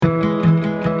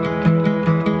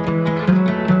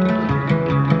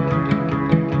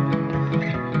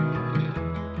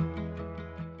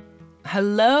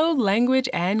language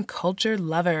and culture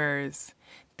lovers.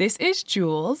 This is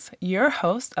Jules, your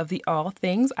host of the All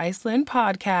Things Iceland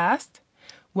podcast.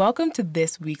 Welcome to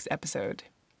this week's episode.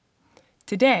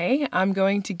 Today, I'm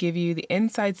going to give you the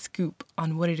inside scoop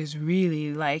on what it is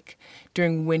really like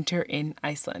during winter in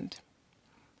Iceland.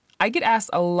 I get asked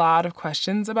a lot of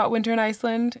questions about winter in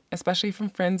Iceland, especially from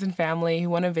friends and family who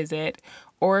want to visit,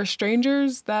 or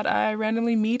strangers that I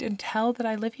randomly meet and tell that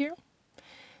I live here.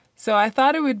 So I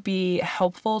thought it would be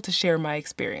helpful to share my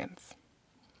experience.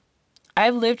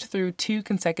 I've lived through 2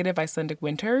 consecutive Icelandic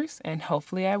winters, and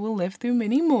hopefully I will live through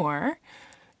many more.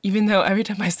 Even though every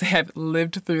time I say I've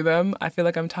lived through them, I feel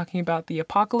like I'm talking about the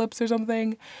apocalypse or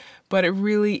something, but it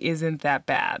really isn't that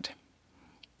bad.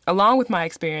 Along with my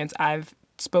experience, I've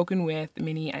spoken with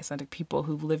many Icelandic people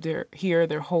who've lived here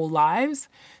their whole lives,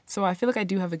 so I feel like I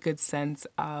do have a good sense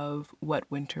of what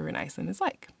winter in Iceland is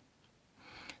like.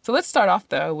 So let's start off,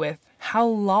 though, with how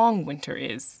long winter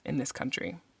is in this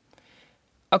country.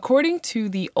 According to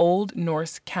the Old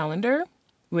Norse calendar,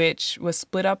 which was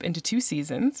split up into 2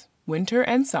 seasons, winter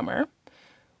and summer,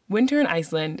 winter in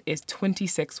Iceland is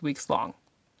 26 weeks long,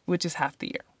 which is half the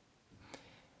year.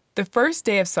 The first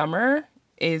day of summer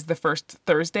is the first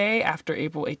Thursday after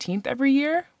April 18th every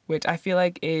year, which I feel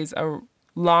like is a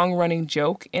long-running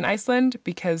joke in Iceland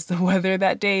because the weather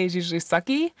that day is usually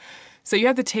sucky. So you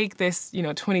have to take this,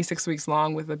 26 weeks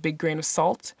long with a big grain of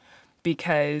salt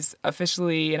because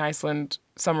officially in Iceland,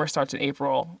 summer starts in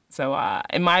April. So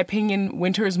in my opinion,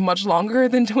 winter is much longer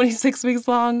than 26 weeks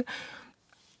long.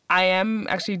 I am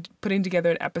actually putting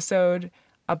together an episode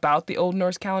about the Old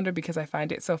Norse calendar because I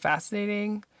find it so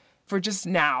fascinating. For just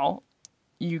now,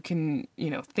 you can,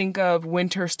 think of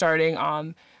winter starting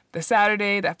on the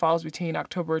Saturday that falls between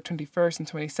October 21st and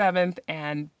 27th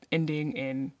and ending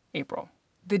in April.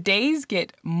 The days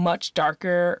get much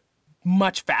darker,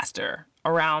 much faster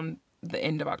around the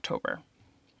end of October.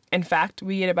 In fact,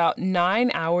 we get about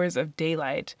 9 hours of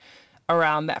daylight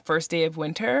around that first day of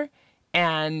winter,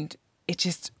 and it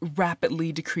just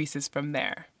rapidly decreases from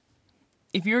there.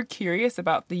 If you're curious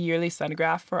about the yearly sun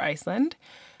graph for Iceland,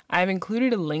 I've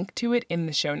included a link to it in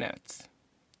the show notes.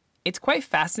 It's quite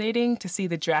fascinating to see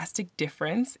the drastic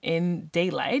difference in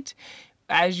daylight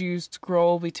as you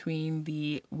scroll between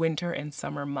the winter and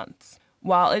summer months.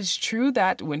 While it's true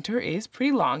that winter is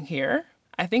pretty long here,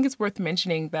 I think it's worth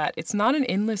mentioning that it's not an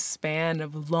endless span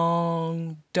of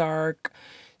long, dark,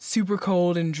 super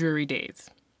cold and dreary days.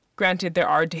 Granted, there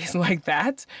are days like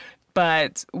that,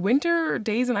 but winter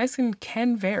days in Iceland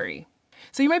can vary.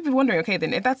 So you might be wondering, okay,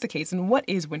 then if that's the case, then what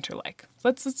is winter like?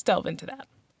 Let's delve into that.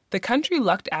 The country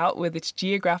lucked out with its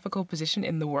geographical position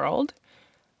in the world.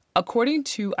 According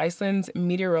to Iceland's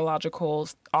meteorological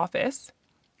office,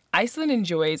 Iceland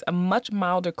enjoys a much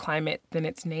milder climate than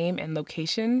its name and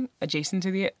location adjacent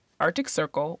to the Arctic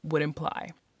Circle would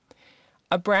imply.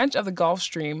 A branch of the Gulf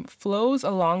Stream flows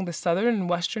along the southern and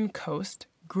western coast,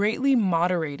 greatly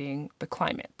moderating the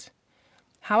climate.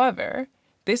 However,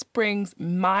 this brings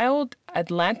mild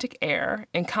Atlantic air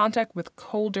in contact with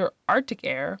colder Arctic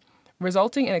air,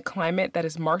 resulting in a climate that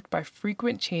is marked by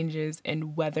frequent changes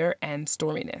in weather and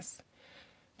storminess.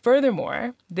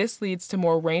 Furthermore, this leads to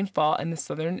more rainfall in the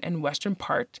southern and western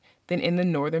part than in the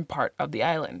northern part of the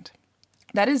island.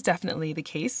 That is definitely the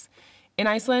case. In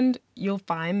Iceland, you'll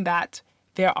find that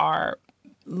there are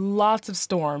lots of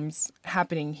storms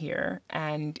happening here,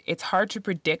 and it's hard to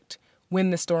predict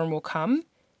when the storm will come.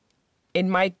 It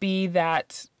might be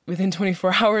that within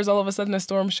 24 hours, all of a sudden a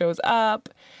storm shows up.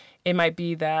 It might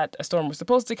be that a storm was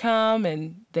supposed to come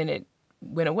and then it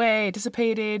went away, it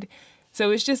dissipated.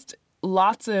 So it's just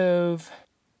lots of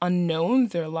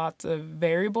unknowns. There are lots of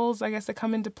variables, I guess, that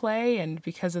come into play. And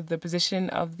because of the position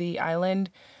of the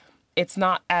island, it's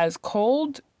not as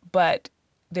cold, but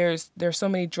there's so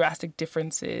many drastic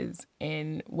differences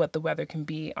in what the weather can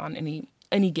be on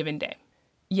any given day.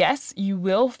 Yes, you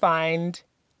will find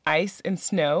ice and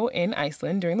snow in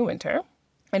Iceland during the winter.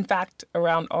 In fact,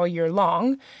 around all year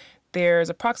long, there's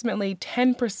approximately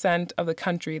 10% of the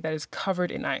country that is covered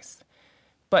in ice.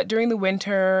 But during the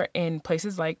winter, in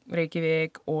places like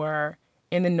Reykjavik or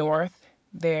in the north,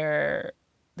 there's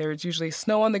usually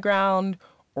snow on the ground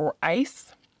or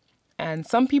ice. And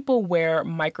some people wear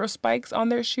microspikes on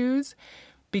their shoes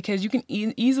because you can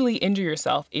easily injure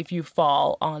yourself if you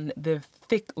fall on the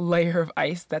thick layer of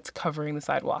ice that's covering the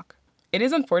sidewalk. It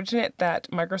is unfortunate that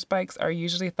microspikes are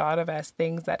usually thought of as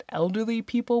things that elderly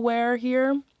people wear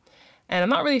here. And I'm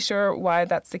not really sure why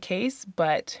that's the case,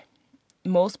 but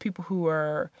most people who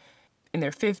are in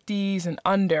their 50s and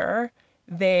under,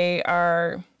 they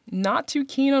are not too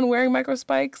keen on wearing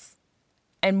microspikes.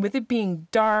 And with it being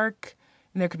dark,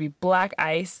 and there could be black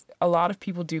ice. A lot of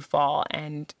people do fall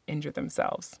and injure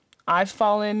themselves. I've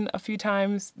fallen a few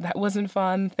times. That wasn't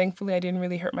fun. Thankfully, I didn't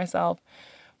really hurt myself.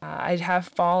 I have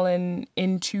fallen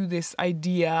into this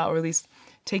idea, or at least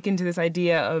taken to this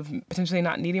idea of potentially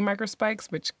not needing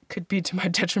microspikes, which could be to my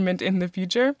detriment in the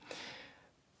future.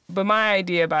 But my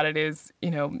idea about it is,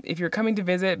 if you're coming to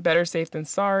visit, better safe than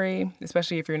sorry,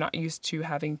 especially if you're not used to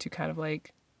having to kind of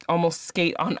like almost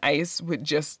skate on ice with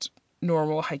just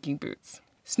normal hiking boots.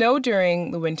 Snow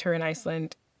during the winter in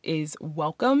Iceland is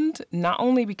welcomed, not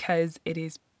only because it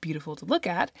is beautiful to look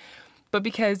at, but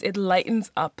because it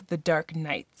lightens up the dark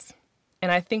nights.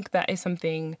 And I think that is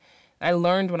something I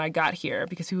learned when I got here,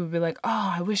 because people would be like,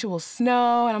 oh, I wish it will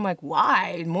snow. And I'm like,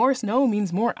 why? More snow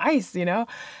means more ice, And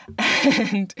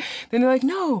then they're like,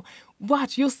 no,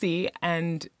 watch, you'll see.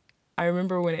 And I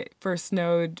remember when it first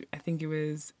snowed, I think it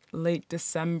was late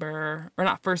December, or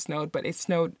not first snowed, but it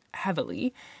snowed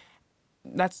heavily.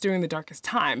 That's during the darkest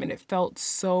time. And it felt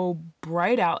so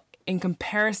bright out in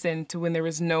comparison to when there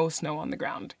was no snow on the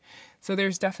ground. So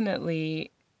there's definitely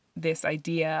this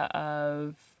idea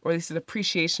of, or at least an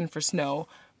appreciation for snow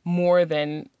more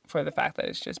than for the fact that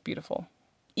it's just beautiful.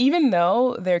 Even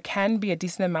though there can be a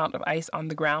decent amount of ice on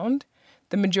the ground,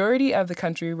 the majority of the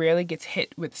country rarely gets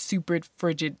hit with super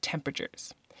frigid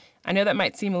temperatures. I know that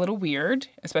might seem a little weird,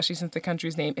 especially since the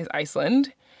country's name is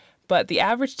Iceland, but the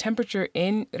average temperature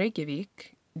in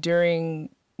Reykjavik during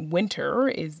winter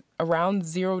is around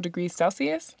 0 degrees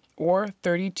Celsius or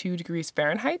 32 degrees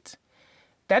Fahrenheit.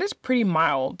 That is pretty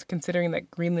mild considering that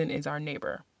Greenland is our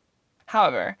neighbor.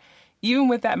 However, even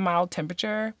with that mild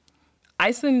temperature,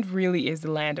 Iceland really is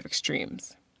the land of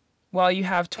extremes. While you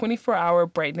have 24-hour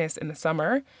brightness in the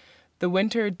summer, the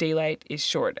winter daylight is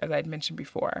short, as I'd mentioned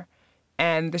before.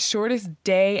 And the shortest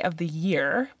day of the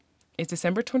year is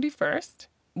December 21st.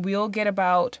 We'll get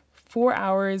about 4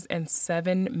 hours and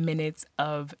 7 minutes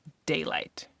of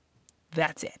daylight.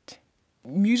 That's it.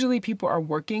 Usually people are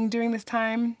working during this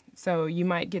time, so you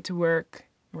might get to work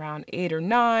around 8 or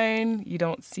 9. You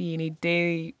don't see any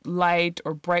daylight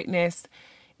or brightness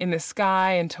in the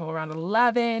sky until around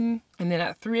 11. And then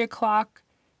at 3 o'clock,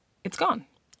 it's gone,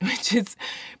 which is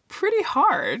pretty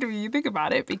hard when you think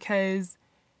about it, because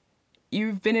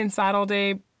you've been inside all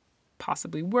day,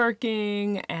 possibly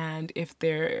working, and if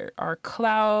there are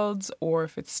clouds or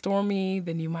if it's stormy,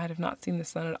 then you might have not seen the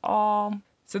sun at all.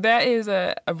 So that is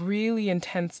a really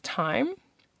intense time.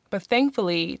 But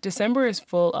thankfully, December is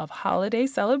full of holiday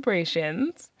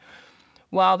celebrations.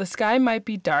 While the sky might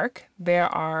be dark, there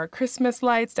are Christmas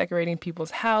lights decorating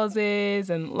people's houses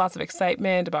and lots of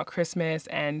excitement about Christmas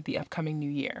and the upcoming new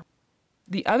year.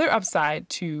 The other upside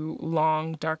to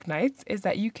long, dark nights is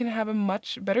that you can have a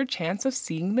much better chance of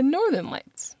seeing the northern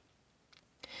lights.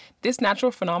 This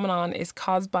natural phenomenon is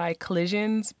caused by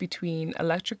collisions between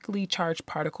electrically charged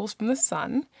particles from the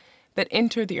sun that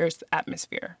enter the Earth's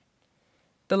atmosphere.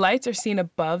 The lights are seen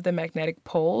above the magnetic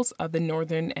poles of the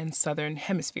northern and southern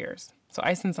hemispheres. So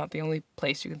Iceland's not the only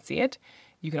place you can see it.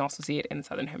 You can also see it in the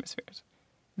southern hemispheres.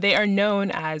 They are known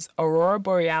as Aurora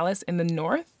Borealis in the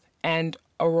north and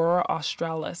Aurora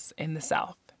Australis in the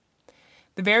south.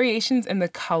 The variations in the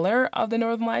color of the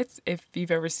northern lights, if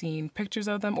you've ever seen pictures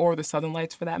of them, or the southern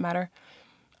lights for that matter,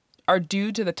 are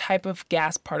due to the type of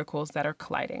gas particles that are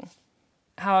colliding.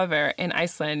 However, in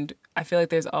Iceland, I feel like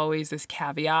there's always this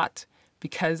caveat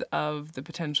because of the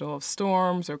potential of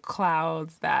storms or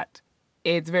clouds that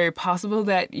it's very possible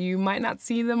that you might not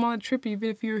see them on a trip even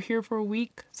if you're here for a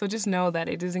week. So just know that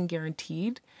it isn't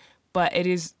guaranteed, but it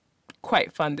is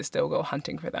quite fun to still go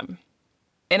hunting for them.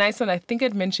 In Iceland, I think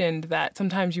I'd mentioned that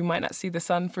sometimes you might not see the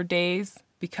sun for days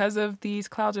because of these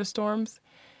clouds or storms.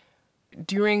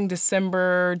 During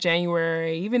December,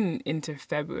 January, even into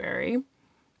February,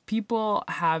 people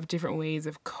have different ways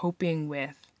of coping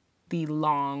with the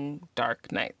long,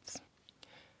 dark nights.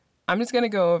 I'm just going to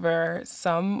go over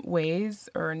some ways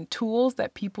or tools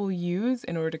that people use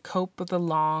in order to cope with the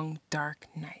long, dark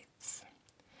nights.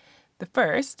 The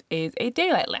first is a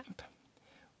daylight lamp,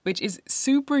 which is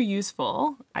super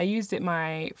useful. I used it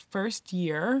my first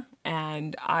year,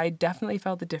 and I definitely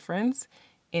felt the difference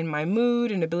in my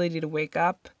mood and ability to wake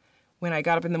up when I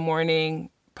got up in the morning,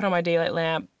 put on my daylight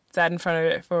lamp, sat in front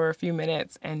of it for a few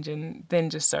minutes, and then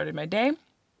just started my day.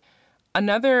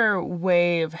 Another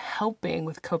way of helping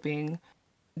with coping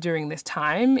during this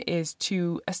time is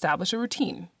to establish a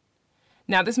routine.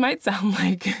 Now, this might sound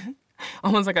like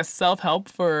almost like a self-help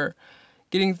for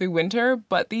getting through winter,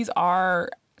 but these are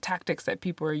tactics that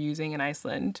people are using in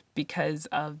Iceland because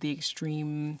of the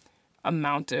extreme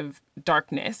amount of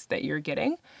darkness that you're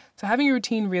getting. So having a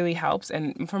routine really helps.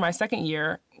 And for my second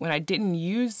year, when I didn't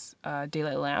use a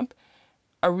daylight lamp,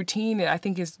 a routine, I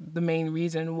think, is the main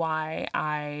reason why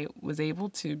I was able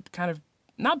to kind of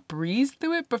not breeze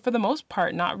through it, but for the most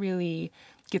part, not really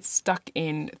get stuck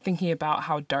in thinking about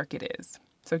how dark it is.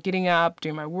 So getting up,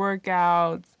 doing my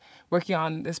workouts, working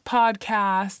on this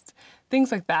podcast,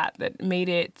 things like that, that made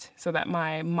it so that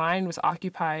my mind was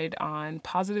occupied on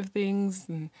positive things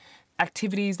and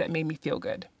activities that made me feel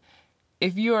good.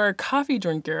 If you are a coffee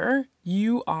drinker,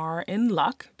 you are in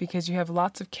luck because you have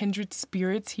lots of kindred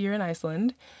spirits here in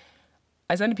Iceland.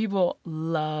 Icelandic people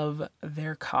love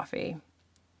their coffee,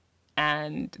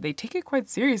 and they take it quite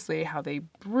seriously, how they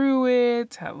brew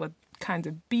it, what kinds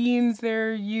of beans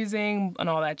they're using, and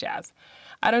all that jazz.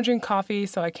 I don't drink coffee,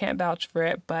 so I can't vouch for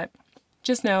it, but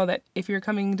just know that if you're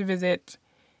coming to visit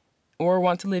or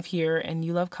want to live here and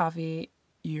you love coffee,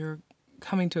 you're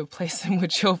coming to a place in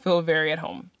which you'll feel very at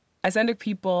home. Icelandic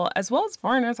people, as well as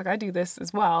foreigners, like I do this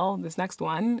as well, this next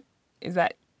one, is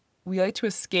that we like to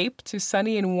escape to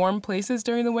sunny and warm places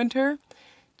during the winter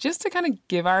just to kind of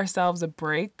give ourselves a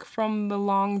break from the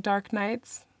long, dark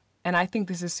nights. And I think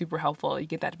this is super helpful. You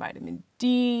get that vitamin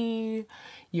D.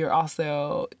 You're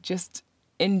also just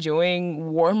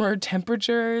enjoying warmer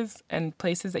temperatures and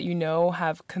places that you know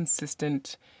have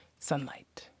consistent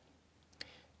sunlight.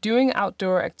 Doing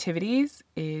outdoor activities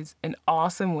is an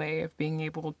awesome way of being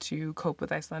able to cope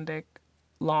with Icelandic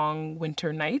long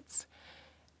winter nights.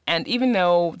 And even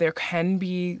though there can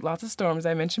be lots of storms,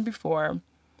 I mentioned before,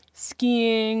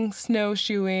 skiing,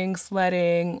 snowshoeing,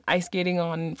 sledding, ice skating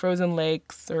on frozen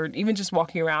lakes, or even just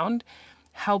walking around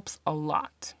helps a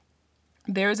lot.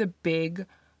 There's a big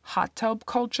hot tub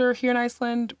culture here in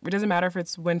Iceland. It doesn't matter if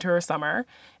it's winter or summer.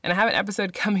 And I have an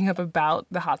episode coming up about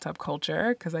the hot tub culture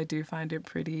because I do find it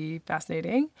pretty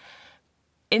fascinating.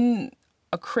 In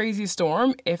a crazy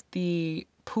storm, if the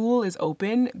pool is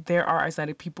open, there are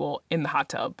Icelandic people in the hot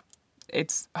tub.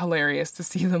 It's hilarious to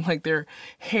see them, like their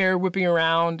hair whipping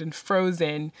around and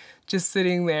frozen, just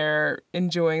sitting there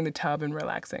enjoying the tub and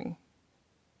relaxing.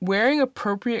 Wearing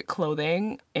appropriate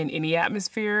clothing in any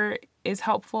atmosphere is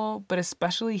helpful, but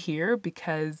especially here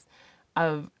because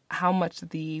of how much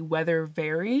the weather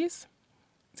varies.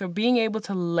 So being able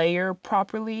to layer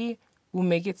properly will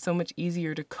make it so much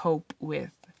easier to cope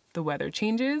with the weather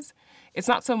changes. It's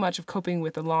not so much of coping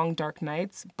with the long, dark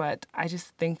nights, but I just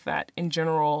think that in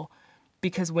general,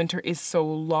 because winter is so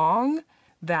long,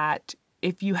 that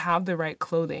if you have the right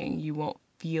clothing, you won't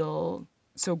feel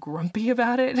so grumpy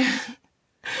about it.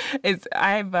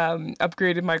 I've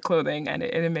upgraded my clothing, and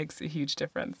it makes a huge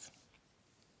difference.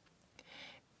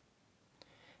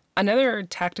 Another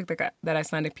tactic that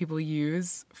Icelandic people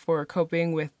use for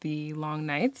coping with the long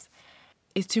nights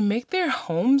is to make their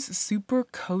homes super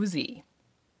cozy.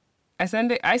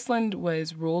 Iceland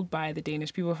was ruled by the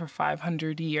Danish people for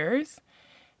 500 years.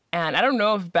 And I don't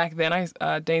know if back then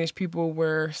Danish people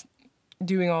were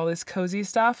doing all this cozy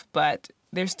stuff, but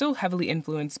they're still heavily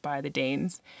influenced by the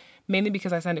Danes, mainly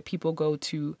because Icelandic people go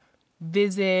to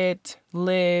visit,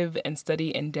 live, and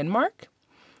study in Denmark.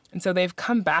 And so they've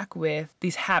come back with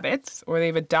these habits, or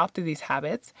they've adopted these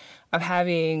habits of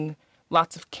having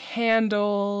lots of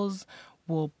candles,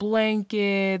 wool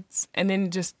blankets, and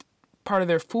then just part of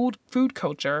their food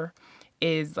culture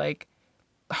is like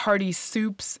hearty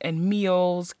soups and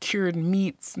meals, cured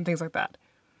meats, and things like that.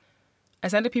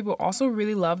 Icelandic people also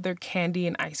really love their candy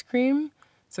and ice cream.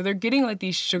 So they're getting like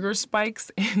these sugar spikes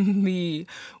in the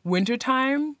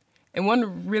wintertime. And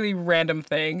one really random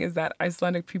thing is that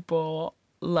Icelandic people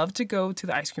love to go to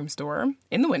the ice cream store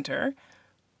in the winter,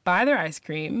 buy their ice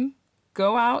cream,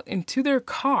 go out into their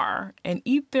car, and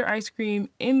eat their ice cream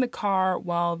in the car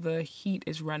while the heat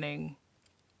is running.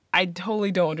 I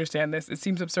totally don't understand this. It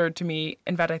seems absurd to me.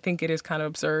 In fact, I think it is kind of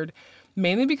absurd,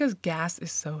 mainly because gas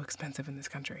is so expensive in this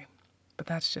country. But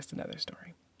that's just another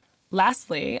story.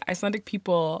 Lastly, Icelandic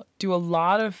people do a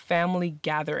lot of family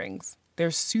gatherings.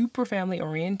 They're super family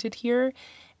oriented here,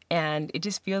 and it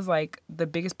just feels like the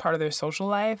biggest part of their social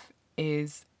life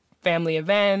is family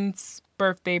events,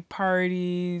 birthday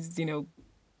parties,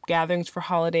 gatherings for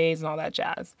holidays and all that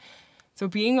jazz. So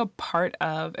being a part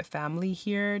of a family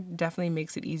here definitely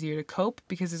makes it easier to cope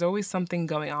because there's always something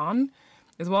going on,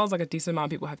 as well as like a decent amount of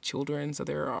people have children. So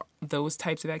there are those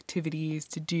types of activities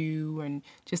to do and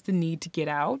just the need to get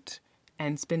out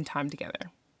and spend time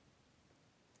together.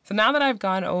 So now that I've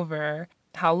gone over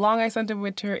how long Icelandic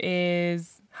winter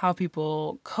is, how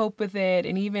people cope with it,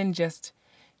 and even just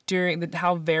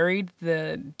how varied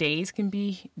the days can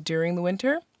be during the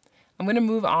winter, I'm going to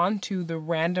move on to the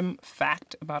random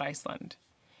fact about Iceland.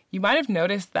 You might have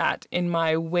noticed that in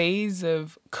my ways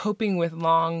of coping with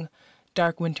long,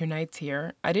 dark winter nights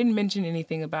here, I didn't mention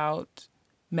anything about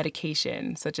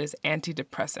medication, such as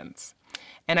antidepressants.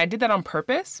 And I did that on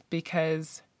purpose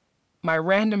because my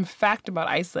random fact about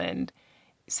Iceland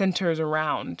centers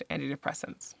around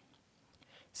antidepressants.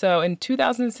 So in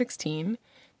 2016,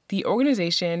 the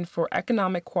Organization for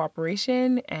Economic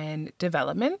Cooperation and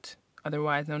Development,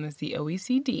 otherwise known as the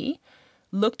OECD,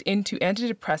 looked into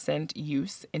antidepressant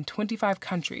use in 25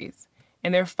 countries,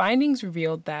 and their findings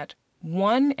revealed that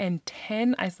 1 in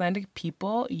 10 Icelandic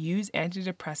people use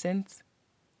antidepressants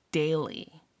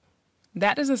daily.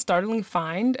 That is a startling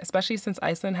find, especially since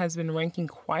Iceland has been ranking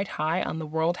quite high on the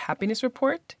World Happiness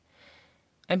Report.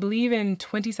 I believe in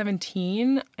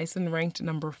 2017, Iceland ranked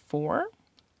number 4.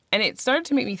 And it started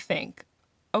to make me think,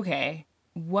 okay,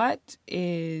 what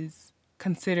is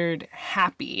considered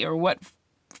happy, or what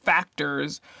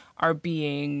factors are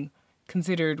being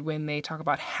considered when they talk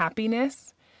about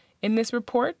happiness in this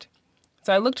report?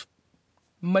 So I looked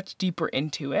much deeper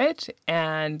into it,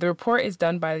 and the report is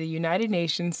done by the United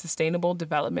Nations Sustainable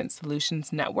Development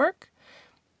Solutions Network.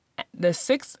 The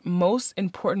 6 most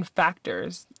important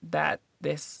factors that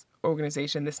this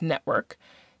organization, this network,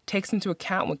 takes into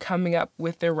account when coming up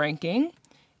with their ranking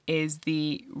is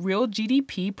the real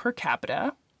GDP per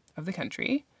capita of the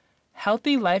country,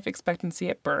 healthy life expectancy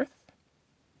at birth,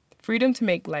 freedom to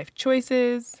make life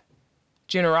choices,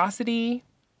 generosity,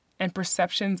 and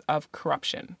perceptions of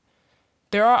corruption.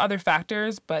 There are other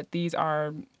factors, but these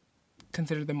are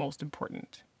considered the most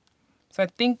important. So I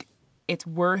think it's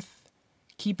worth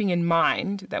keeping in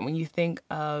mind that when you think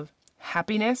of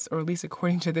happiness, or at least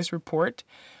according to this report,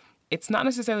 it's not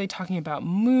necessarily talking about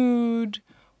mood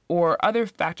or other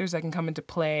factors that can come into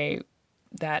play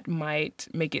that might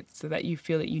make it so that you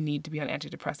feel that you need to be on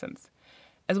antidepressants.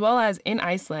 As well as in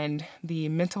Iceland, the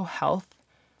mental health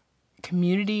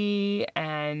community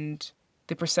and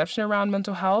the perception around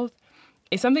mental health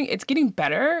is something, it's getting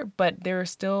better, but there are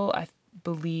still, I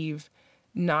believe,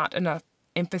 not enough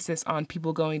emphasis on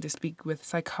people going to speak with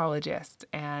psychologists,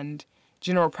 and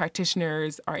general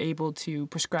practitioners are able to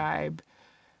prescribe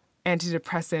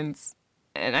antidepressants.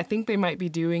 And I think they might be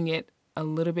doing it a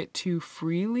little bit too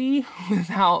freely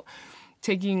without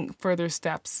taking further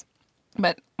steps.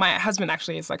 But my husband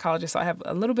actually is a psychologist, so I have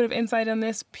a little bit of insight on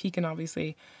this. He can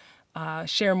obviously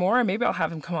share more. Maybe I'll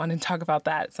have him come on and talk about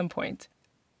that at some point.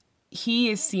 He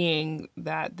is seeing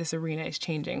that this arena is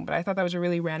changing, but I thought that was a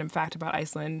really random fact about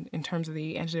Iceland in terms of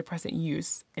the antidepressant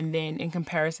use, and then in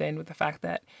comparison with the fact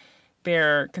that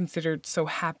they're considered so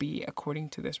happy according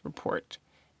to this report.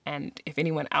 And if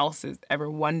anyone else has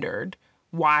ever wondered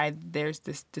why there's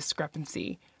this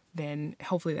discrepancy, then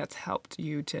hopefully that's helped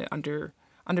you to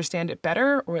understand it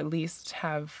better, or at least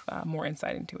have more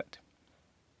insight into it.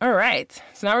 All right,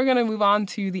 so now we're going to move on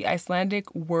to the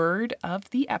Icelandic word of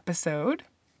the episode,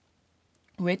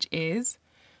 which is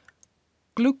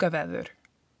gluggaveður.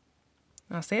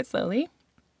 I'll say it slowly.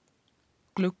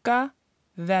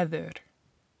 Gluggaveður,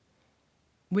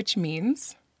 which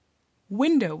means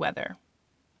window weather.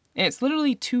 And it's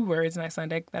literally 2 words in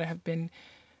Icelandic that have been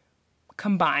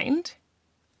combined.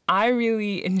 I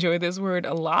really enjoy this word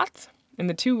a lot. And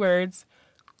the 2 words,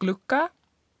 glugga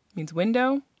means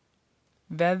window,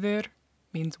 veður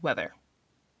means weather.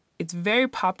 It's a very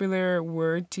popular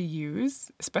word to use,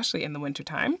 especially in the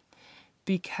wintertime,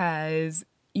 because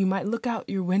you might look out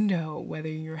your window, whether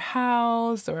in your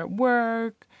house or at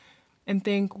work, and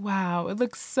think, wow, it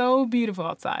looks so beautiful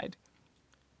outside.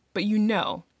 But you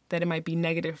know that it might be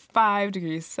 -5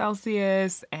 degrees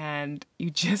Celsius, and you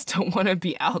just don't want to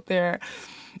be out there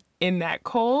in that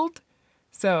cold.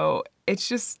 So it's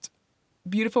just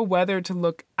beautiful weather to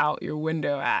look out your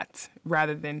window at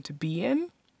rather than to be in.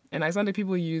 And Icelandic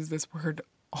people use this word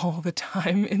all the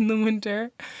time in the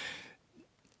winter.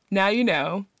 Now you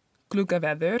know,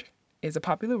 gluggaveður is a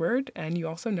popular word, and you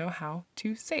also know how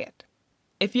to say it.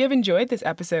 If you have enjoyed this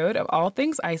episode of All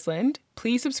Things Iceland,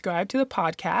 please subscribe to the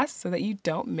podcast so that you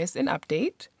don't miss an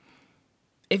update.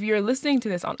 If you're listening to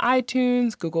this on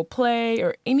iTunes, Google Play,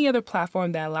 or any other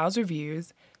platform that allows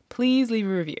reviews, please leave a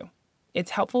review.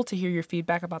 It's helpful to hear your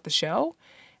feedback about the show,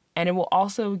 and it will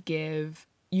also give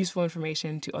useful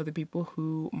information to other people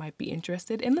who might be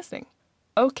interested in listening.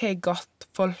 Okay, gott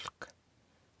fólk.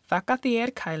 Þakka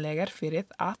þér kærlegar fyrir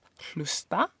að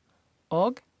hlusta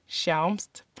og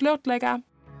sjáumst fljótlega.